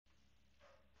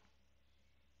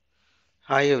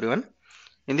Hi everyone.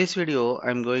 In this video, I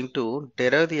am going to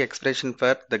derive the expression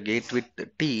for the gate width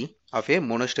T of a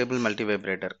monostable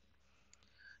multivibrator.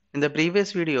 In the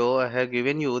previous video, I have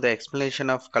given you the explanation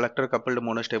of collector coupled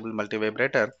monostable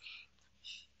multivibrator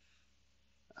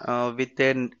with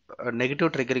a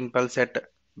negative triggering pulse at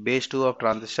base 2 of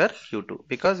transistor Q2,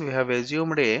 because we have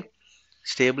assumed a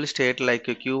stable state like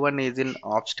Q1 is in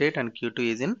off state and Q2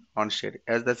 is in on state.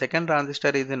 As the second transistor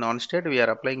is in on state, we are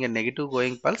applying a negative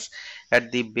going pulse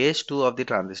at the base 2 of the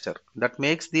transistor. That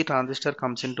makes the transistor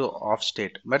comes into off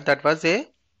state, but that was a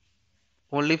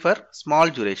only for small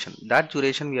duration. That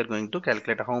duration we are going to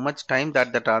calculate how much time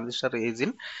that the transistor is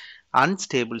in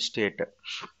unstable state.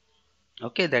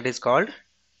 Okay, that is called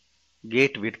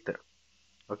gate width.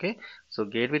 Okay, so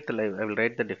gate width, I will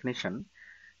write the definition.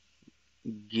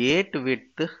 Gate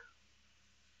width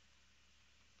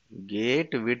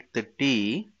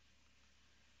T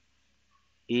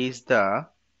is the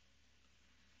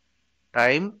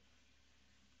time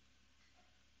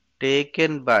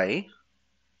taken by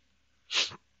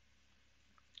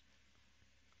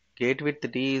gate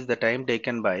width T is the time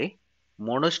taken by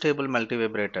monostable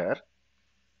multivibrator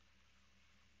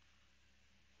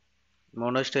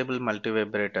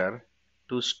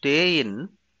to stay in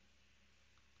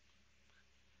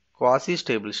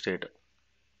quasi-stable state.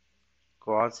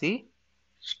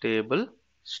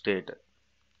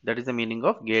 That is the meaning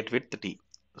of gate width T.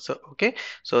 So okay,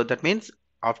 so that means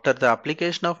after the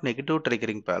application of negative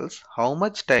triggering pulse, how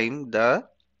much time the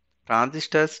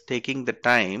transistors taking the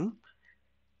time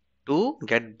to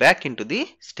get back into the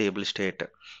stable state.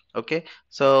 Okay,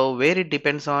 so where it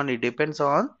depends on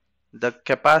the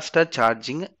capacitor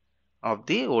charging of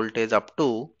the voltage up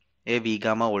to a V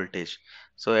gamma voltage.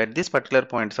 So at this particular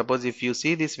point, suppose if you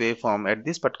see this waveform, at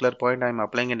this particular point I am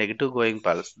applying a negative going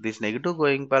pulse. This negative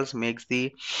going pulse makes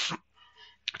the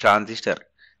transistor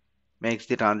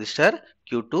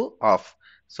Q2 off.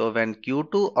 So when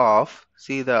Q2 off,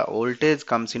 see the voltage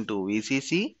comes into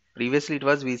VCC. Previously it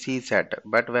was VCC set,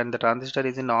 but when the transistor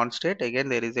is in on state, again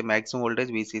there is a maximum voltage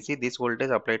VCC. This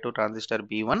voltage applied to transistor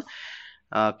B1,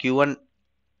 Q1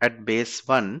 at base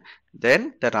 1,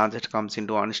 then the transistor comes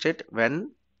into on state.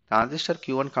 When transistor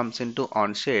Q1 comes into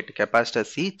on state, capacitor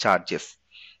C charges.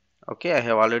 Okay, I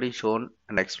have already shown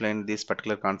and explained this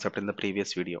particular concept in the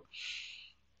previous video.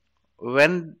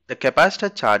 When the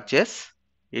capacitor charges,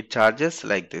 it charges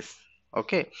like this.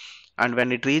 Okay, and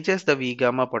when it reaches the V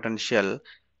gamma potential,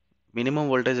 minimum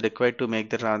voltage required to make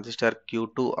the transistor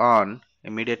Q2 on,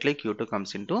 immediately Q2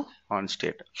 comes into on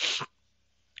state.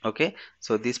 Okay,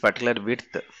 so this particular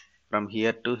width from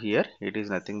here to here, it is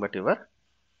nothing but your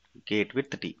gate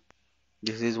width T.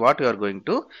 This is what you are going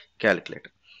to calculate.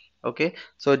 Okay,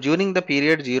 so during the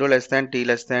period 0 less than t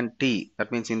less than t,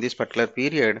 that means in this particular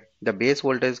period, the base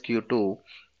voltage Q2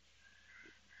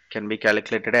 can be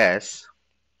calculated as,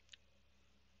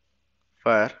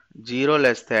 for 0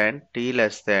 less than t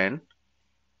less than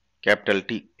capital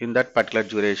T, in that particular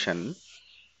duration,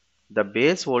 the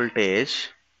base voltage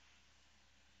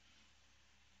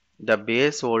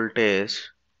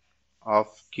of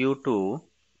Q2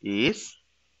 is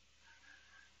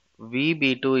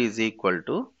VB2 is equal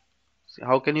to,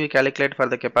 how can you calculate for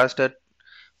the capacitor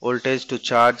voltage to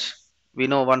charge? We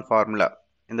know one formula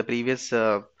in the previous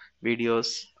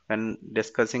videos when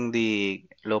discussing the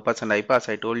low pass and high pass.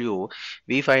 I told you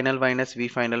V final minus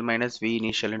V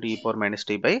initial into e power minus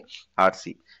t by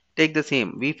RC. Take the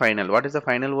same V final. What is the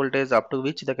final voltage up to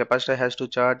which the capacitor has to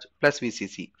charge, plus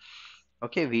VCC.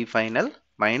 Okay, V final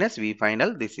minus V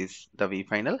final, this is the V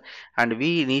final, and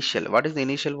V initial. What is the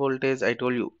initial voltage? I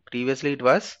told you previously it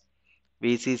was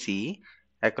VCC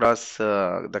across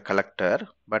the collector,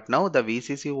 but now the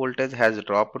VCC voltage has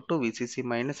dropped to VCC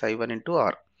minus I1 into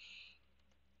R.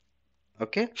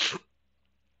 Okay,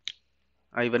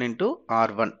 I1 into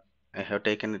R1. I have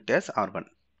taken it as R1.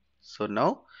 So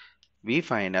now V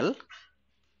final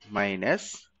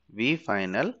minus V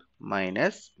final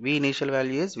minus V initial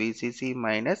value is VCC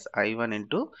minus I1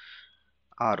 into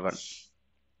R1.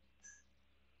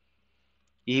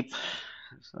 It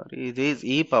is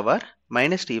e power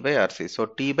minus t by RC. So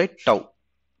t by tau.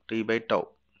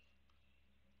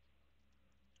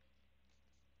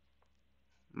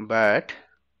 But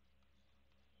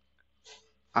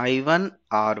I1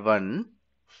 R1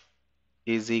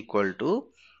 is equal to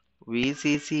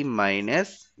VCC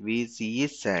minus VCE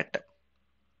sat.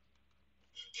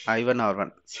 I1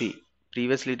 R1. See,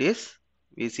 previously it is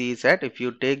VCE sat. If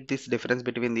you take this difference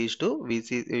between these two, we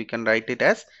can write it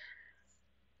as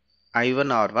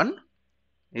I1 R1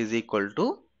 is equal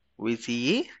to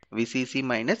VCC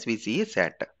minus VCE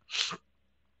sat.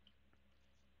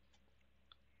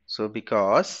 So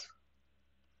because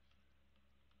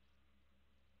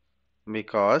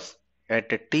because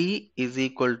at t is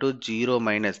equal to 0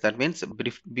 minus, that means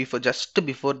just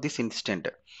before this instant,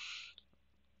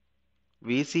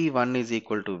 Vc1 is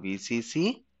equal to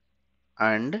Vcc,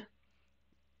 and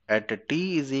at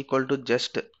t is equal to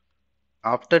just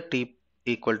after t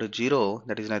equal to 0,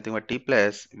 that is nothing but t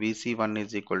plus, Vc1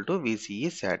 is equal to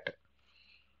Vce sat.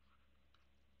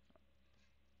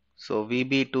 So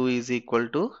Vb2 is equal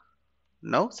to,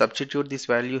 now substitute this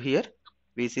value here,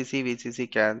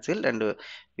 Vcc cancel, and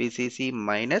Vcc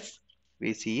minus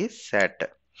Vce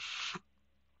sat.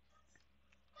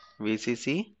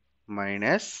 Vcc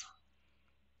minus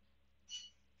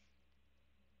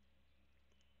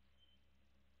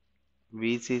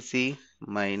Vcc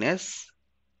minus,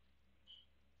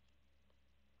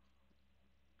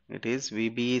 it is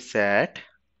Vbe sat,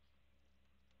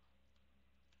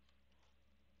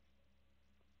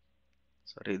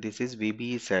 sorry, this is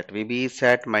Vbe sat. Vbe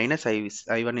sat minus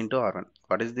I1 into R1.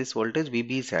 What is this voltage?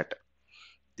 Vbe sat.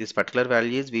 This particular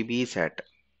value is Vbe sat.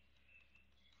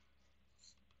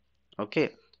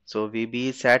 Okay. So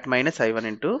Vbe sat minus I1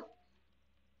 into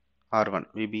R1.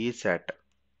 Vbe sat.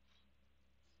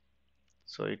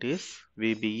 So it is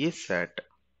Vbe sat.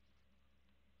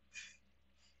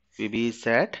 Vbe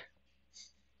sat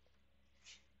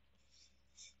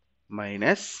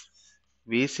minus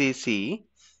Vcc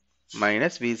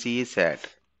minus Vce sat.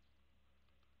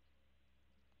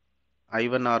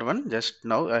 I1 R1, just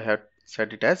now I have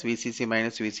set it as Vcc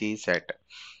minus Vce sat,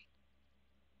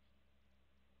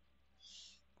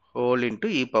 whole into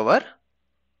e power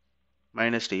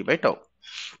minus t by tau.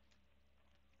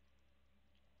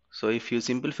 So if you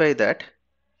simplify that,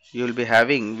 you will be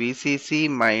having Vcc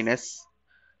minus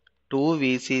 2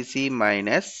 Vcc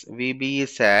minus Vbe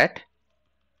sat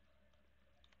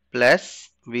plus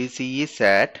Vce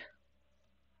sat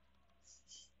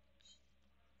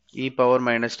e power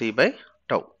minus t by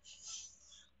tau.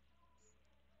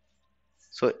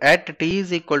 So at t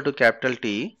is equal to capital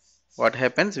T, what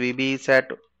happens? Vbe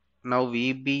sat, now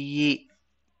Vbe2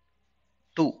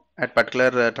 at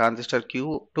particular transistor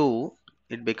Q2,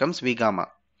 it becomes V gamma.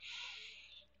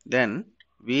 Then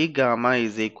V gamma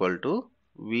is equal to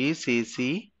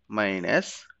Vcc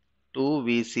minus 2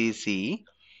 Vcc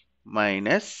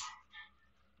minus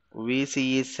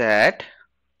Vce sat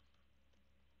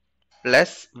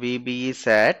plus Vbe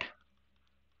sat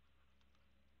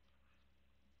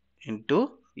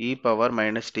into e power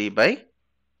minus t by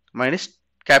minus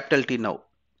capital T now.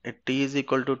 At t is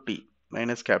equal to t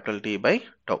minus capital T by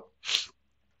tau.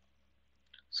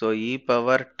 So e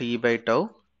power t by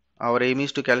tau, our aim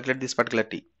is to calculate this particular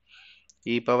t.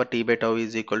 E power t by tau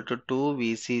is equal to 2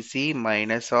 Vcc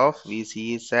minus of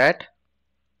Vce sat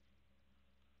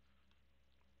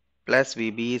plus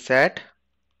Vbe sat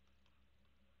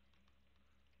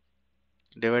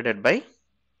divided by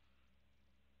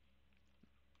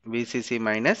Vcc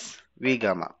minus V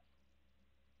gamma.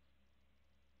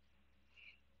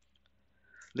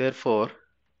 Therefore,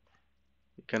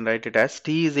 you can write it as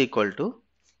t is equal to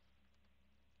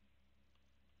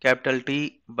capital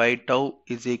T by tau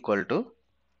is equal to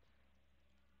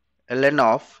ln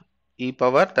of e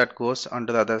power, that goes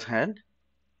onto the other hand,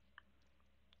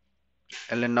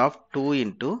 ln of 2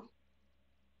 into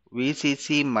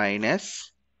Vcc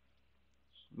minus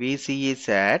Vce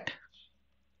sat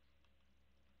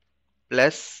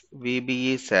plus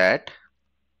Vbe sat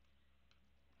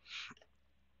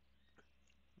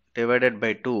divided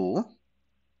by 2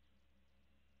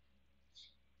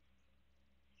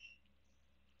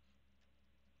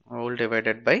 whole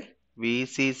divided by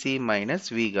Vcc minus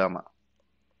V gamma.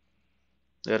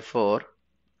 Therefore,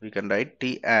 we can write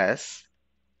t as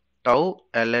tau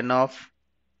ln of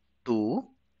 2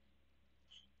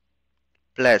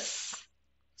 plus,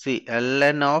 see,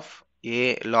 ln of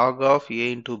a, log of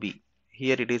a into b.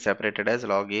 Here it is separated as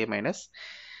log a minus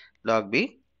log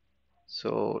b.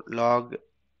 So log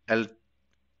L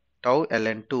tau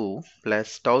ln 2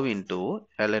 plus tau into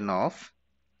ln of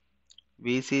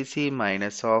Vcc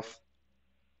minus of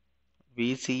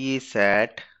Vce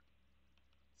sat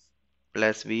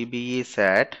plus Vbe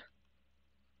sat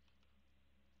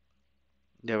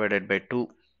divided by 2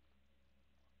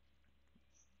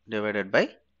 divided by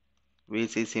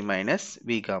Vcc minus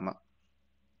V gamma.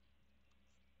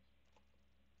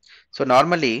 So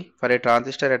normally for a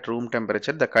transistor at room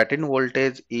temperature, the cut-in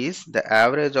voltage is the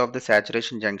average of the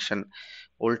saturation junction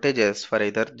voltages for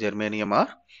either germanium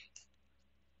or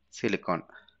silicon.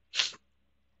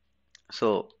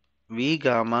 So V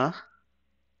gamma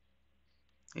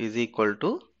is equal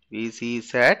to Vc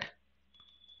sat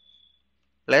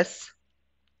plus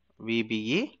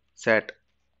Vbe sat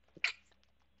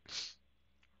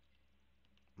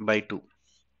by 2.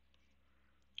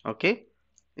 Okay,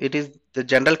 it is the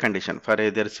general condition for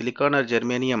either silicon or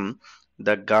germanium.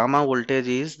 The gamma voltage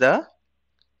is the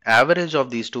average of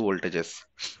these two voltages.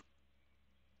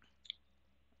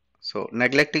 So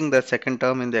neglecting the second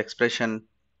term in the expression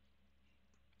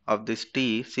of this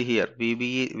T, see here,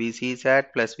 VC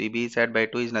sat plus VB sat by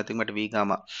 2 is nothing but V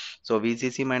gamma. So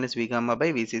VCC minus V gamma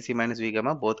by VCC minus V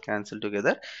gamma both cancel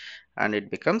together, and it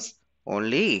becomes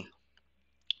only,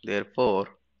 therefore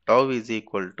tau is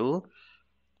equal to,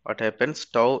 what happens,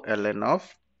 tau ln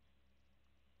of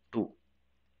 2,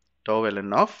 tau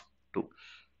ln of 2,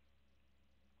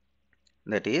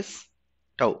 that is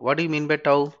tau. What do you mean by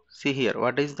tau? See here,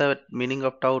 what is the meaning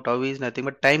of tau? Tau is nothing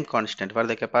but time constant for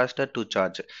the capacitor to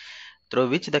charge, through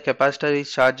which the capacitor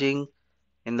is charging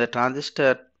in the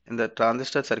transistor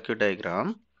circuit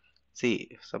diagram.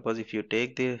 See, suppose if you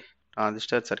take the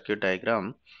transistor circuit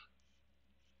diagram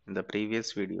in the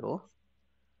previous video,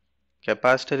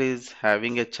 capacitor is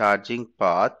having a charging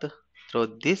path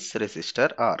through this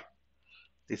resistor R.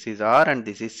 This is R and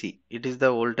this is C. It is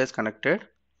the voltage connected.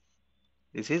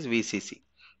 This is VCC.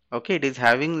 Okay, it is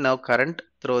having now current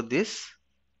through this,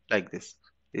 like this.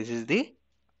 This is the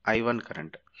I1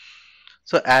 current.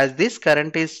 So as this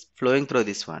current is flowing through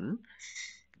this one,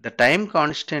 the time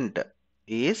constant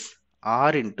is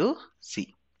R into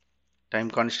C. Time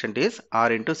constant is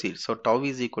R into C. So tau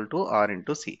is equal to R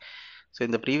into C. So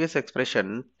in the previous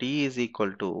expression, T is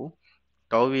equal to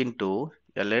tau into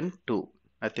ln2,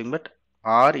 nothing but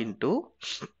R into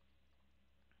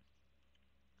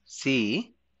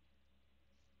C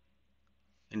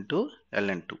into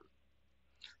ln2.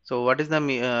 So what is the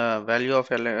value of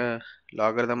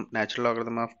logarithm, natural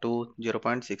logarithm of 2?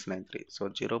 0.693. So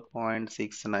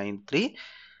 0.693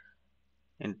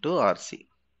 into RC.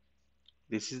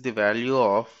 This is the value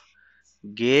of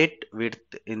gate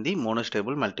width in the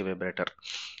monostable multivibrator.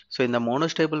 So in the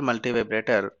monostable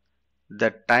multivibrator,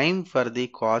 the time for the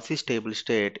quasi-stable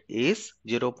state is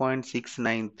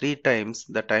 0.693 times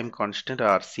the time constant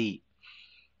RC.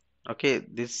 Okay,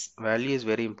 this value is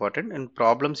very important. In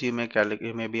problems, you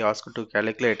may be asked to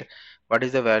calculate what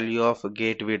is the value of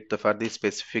gate width for the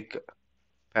specific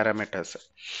parameters.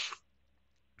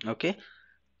 Okay,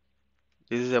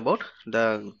 this is about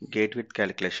the gate width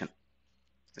calculation.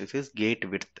 This is gate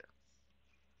width.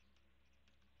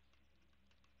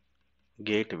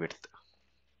 Gate width.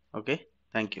 Okay,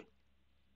 thank you.